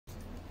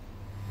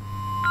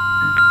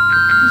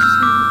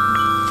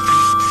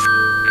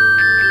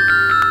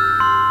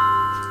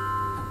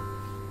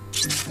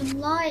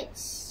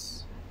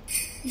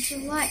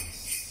What?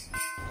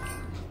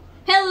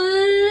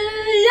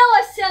 Hello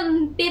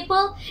awesome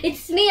people,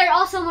 it's me, your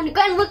awesome Monica,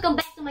 and welcome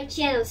back to my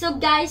channel. So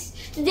guys,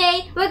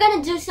 today we're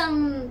gonna do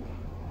some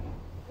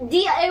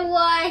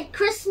DIY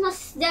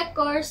Christmas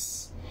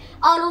decors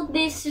out of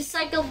these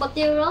recycled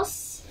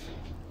materials,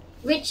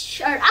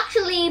 which are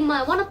actually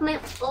one of my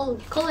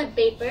old colored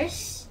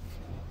papers.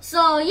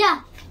 So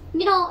yeah,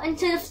 you know,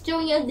 instead of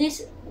throwing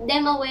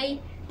them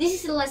away,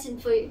 this is a lesson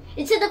for you.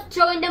 Instead of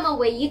throwing them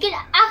away, you can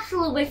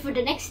actually wait for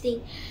the next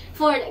thing.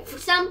 For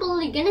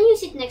example, you're gonna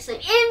use it next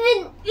time,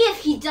 even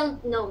if you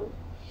don't know.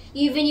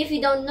 Even if you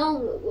don't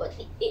know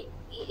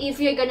if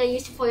you're gonna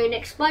use it for your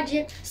next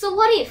budget. So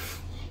what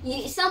if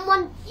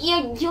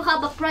you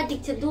have a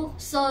project to do?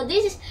 So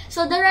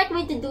the right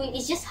way to do it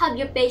is just have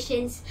your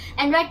patience.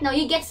 And right now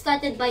you get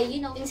started by,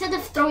 you know, instead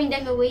of throwing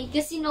them away,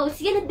 because you know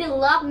it's gonna be a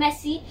lot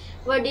messy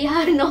where they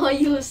have no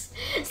use.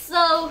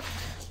 So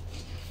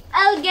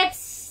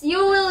you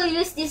will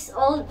use this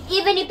old,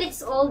 even if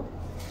it's old,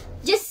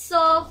 just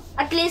so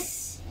at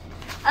least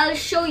I'll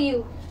show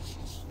you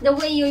the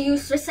way you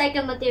use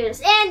recycled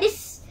materials. And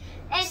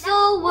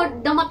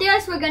the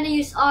materials we're gonna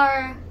use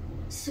are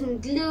some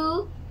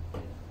glue,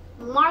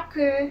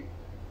 marker.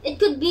 It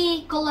could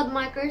be colored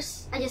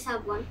markers. I just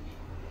have one.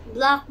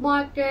 Black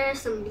marker,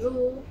 some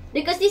blue,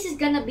 because this is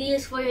gonna be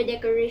used for your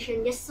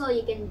decoration, just so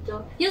you can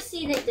draw. You'll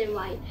see later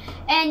why.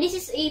 And this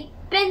is a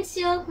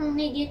pencil. I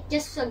need it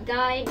just a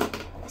guide.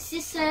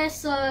 Scissors,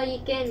 so you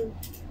can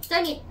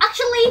turn it.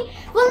 Actually,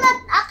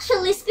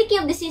 speaking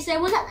of the scissors,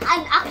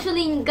 I'm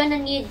actually gonna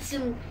need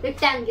some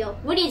rectangle.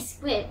 We need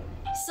square.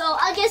 So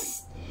I'll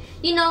just,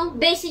 you know,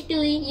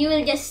 basically you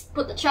will just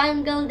put a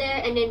triangle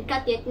there and then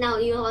cut it. Now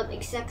you have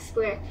exact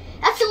square.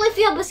 Actually, if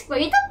you have a square,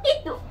 you don't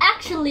need to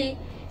actually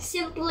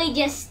simply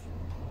just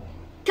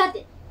cut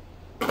it.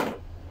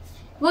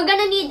 We're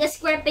gonna need a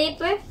square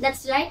paper,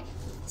 that's right.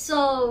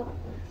 So,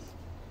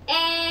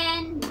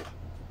 and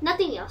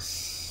nothing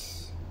else.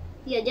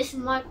 Yeah, just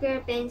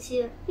marker,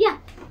 pencil. Yeah.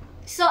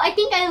 So I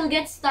think I will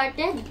get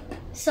started.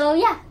 So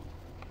yeah.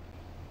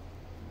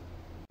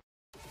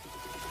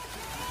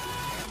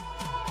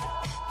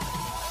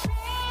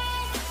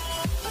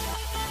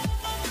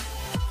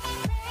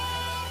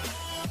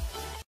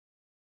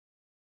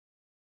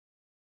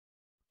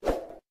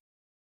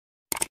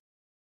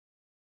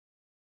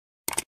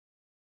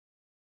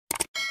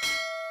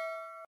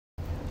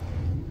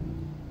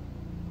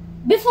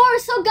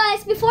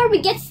 Before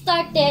we get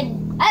started,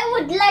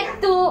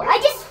 I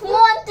just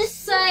want to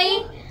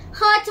say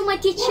hi to my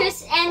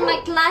teachers and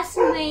my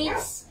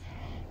classmates,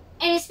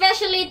 and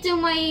especially to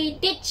my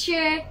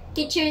teacher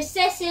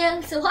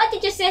Cecil. So hi,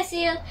 Teacher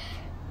Cecil.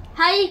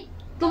 Hi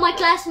to my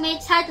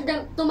classmates. Hi to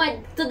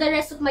the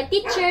rest of my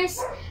teachers.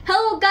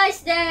 Hello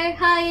guys there.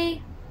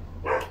 Hi.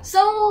 So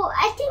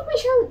I think we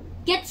should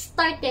get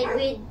started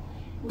with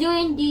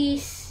doing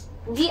this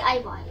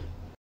DIY.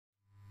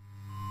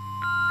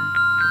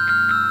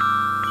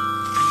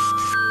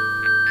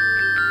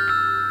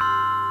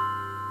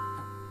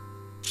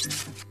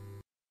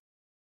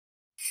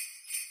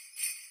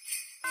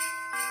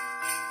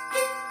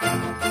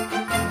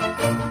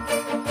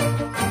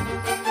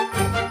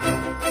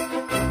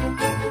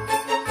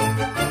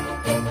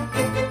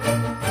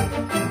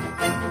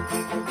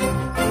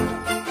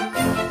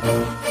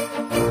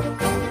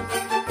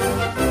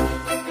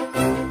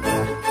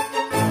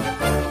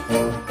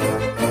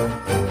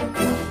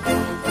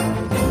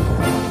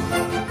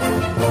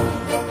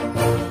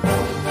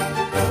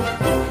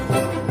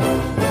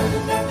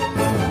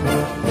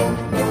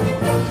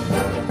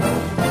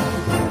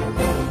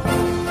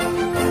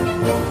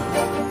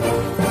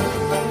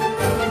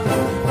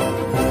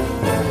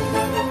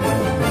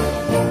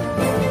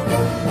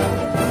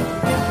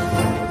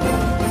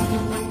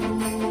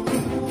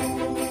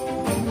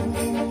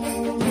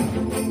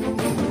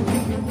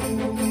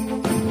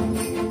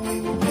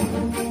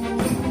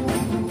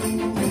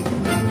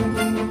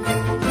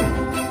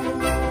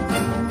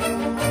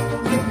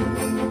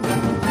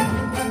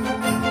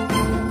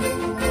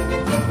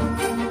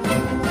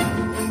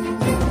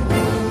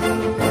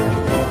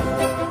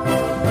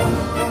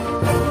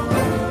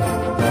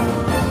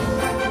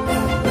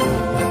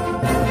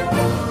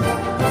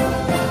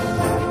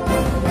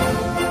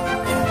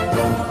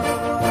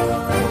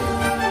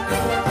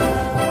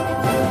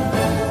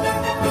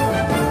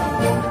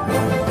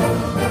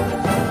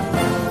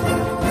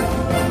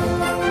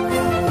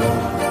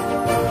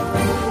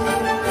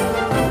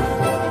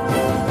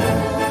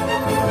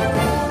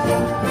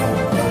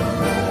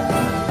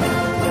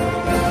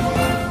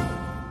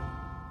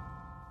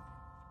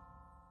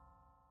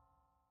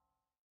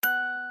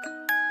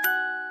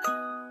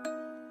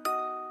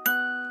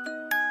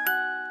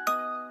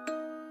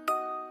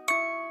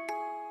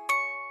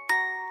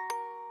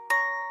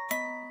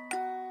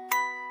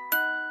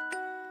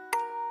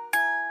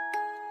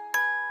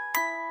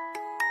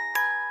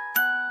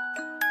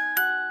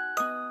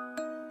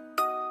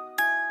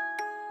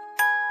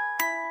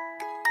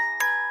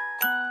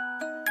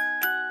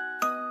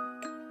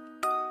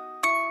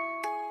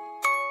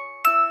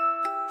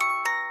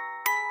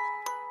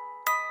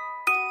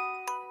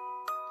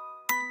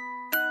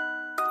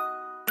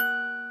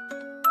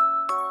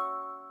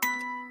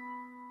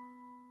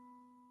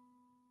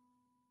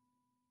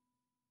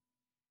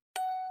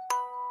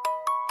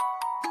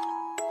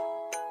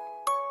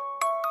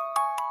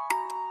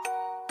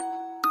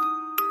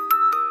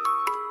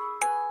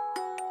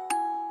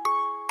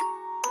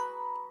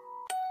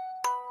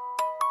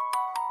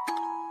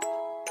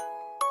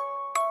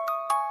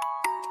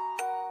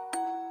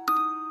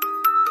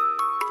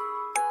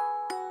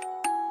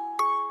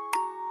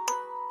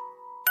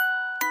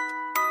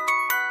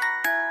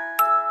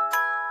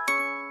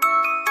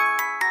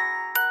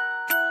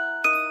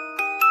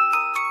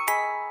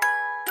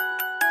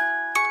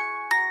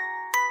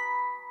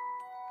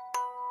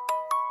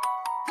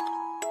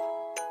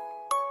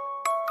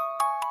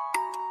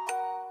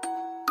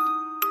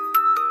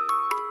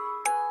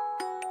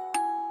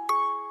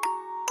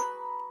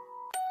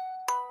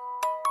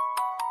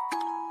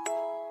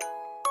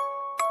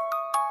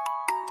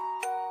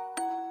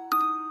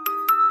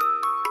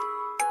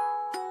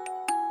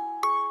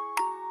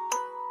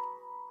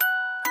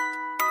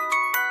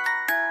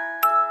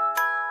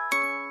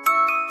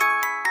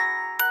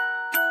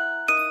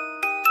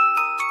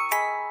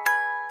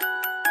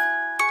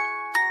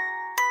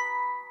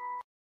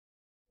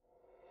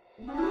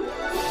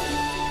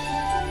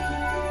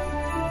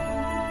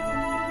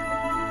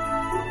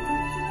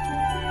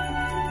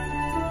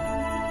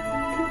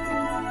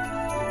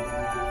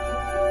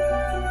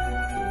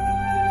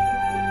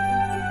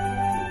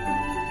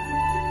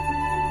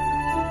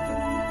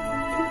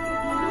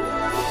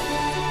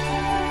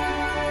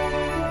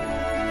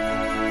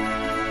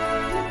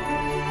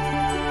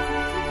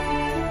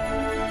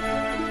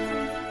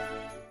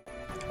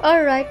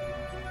 Alright,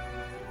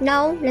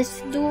 now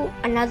let's do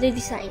another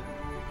design.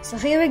 So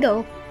here we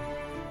go.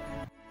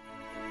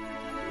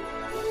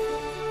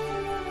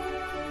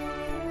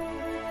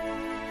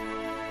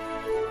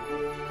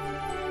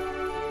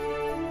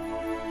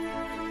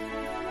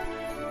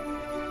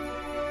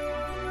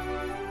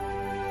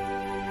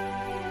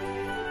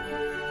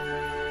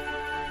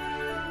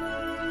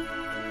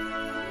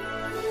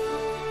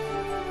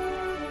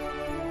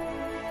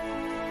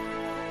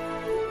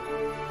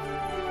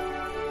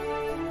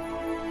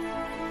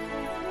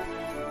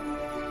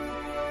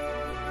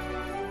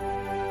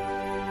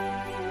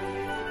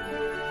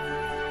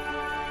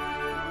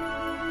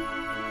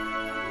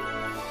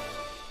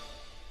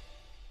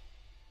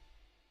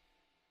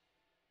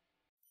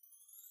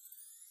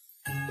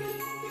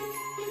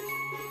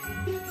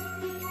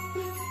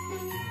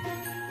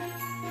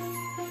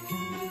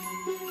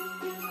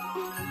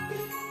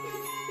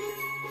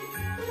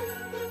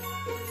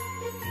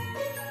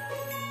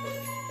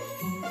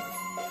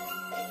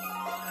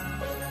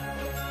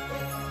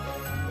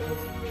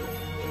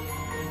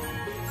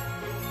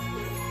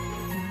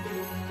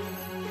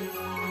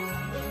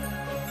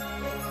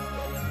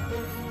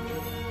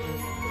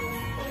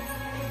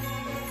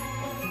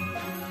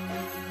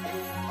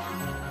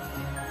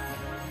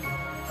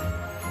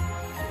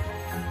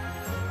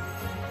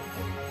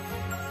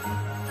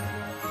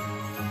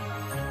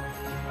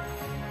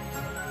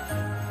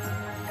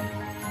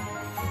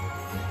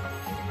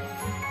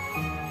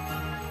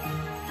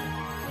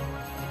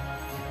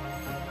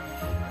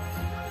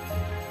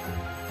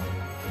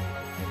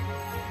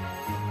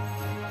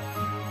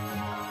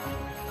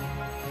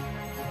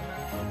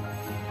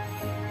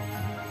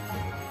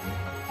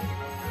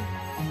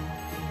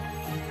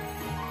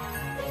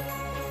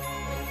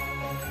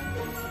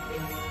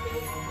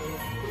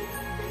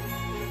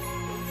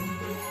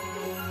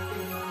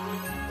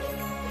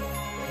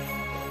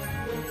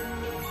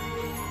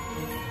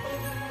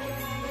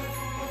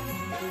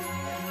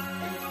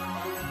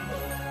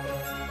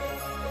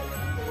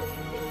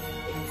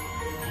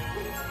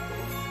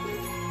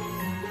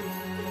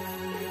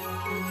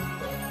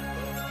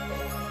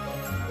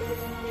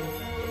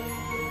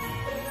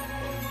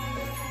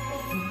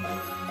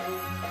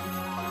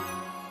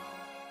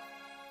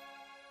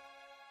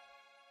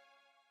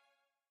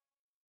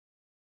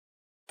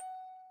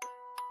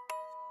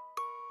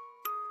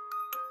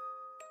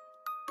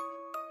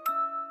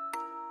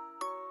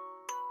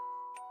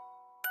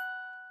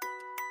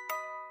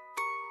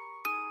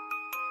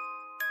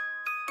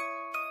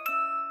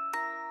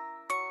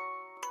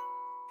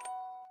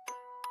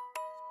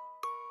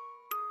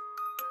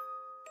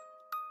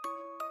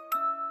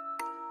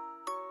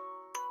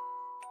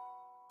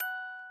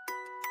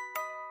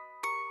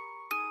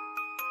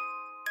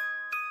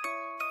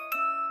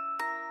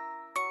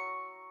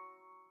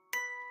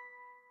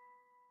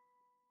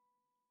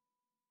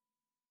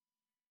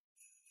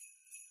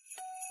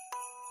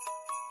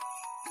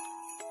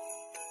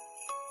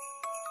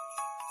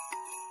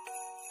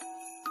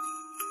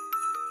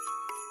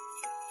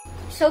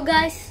 So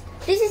guys,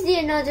 this is the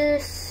another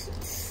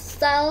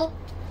style,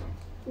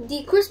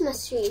 the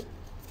Christmas tree.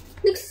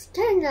 Looks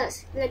kind of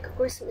nice, like a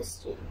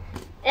Christmas tree.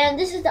 And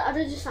this is the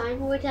other design,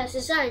 where it has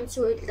designs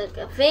with like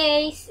a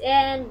face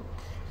and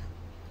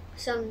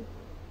some,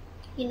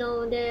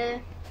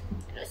 the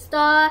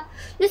star.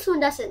 This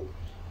one doesn't.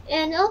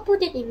 And I'll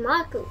put it in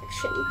my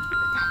collection.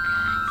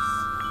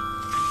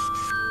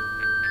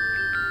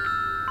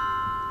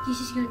 This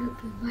is gonna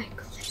be my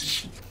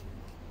collection.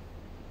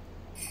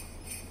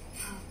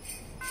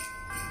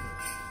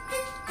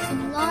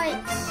 Some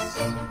lights.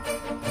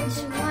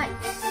 Some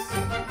lights.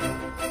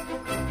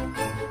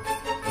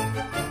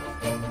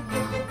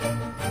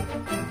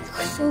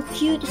 Looks so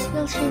cute,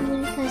 especially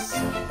because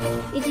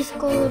it is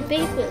colored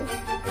paper.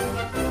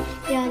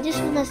 Yeah, this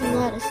one has a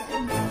lot of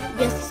sun.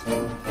 Just this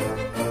one.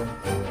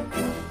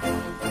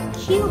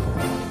 Cute.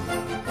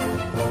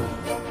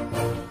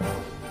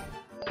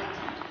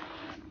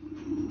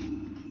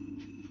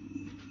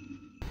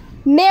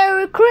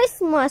 Merry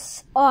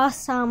Christmas,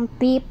 awesome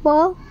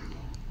people!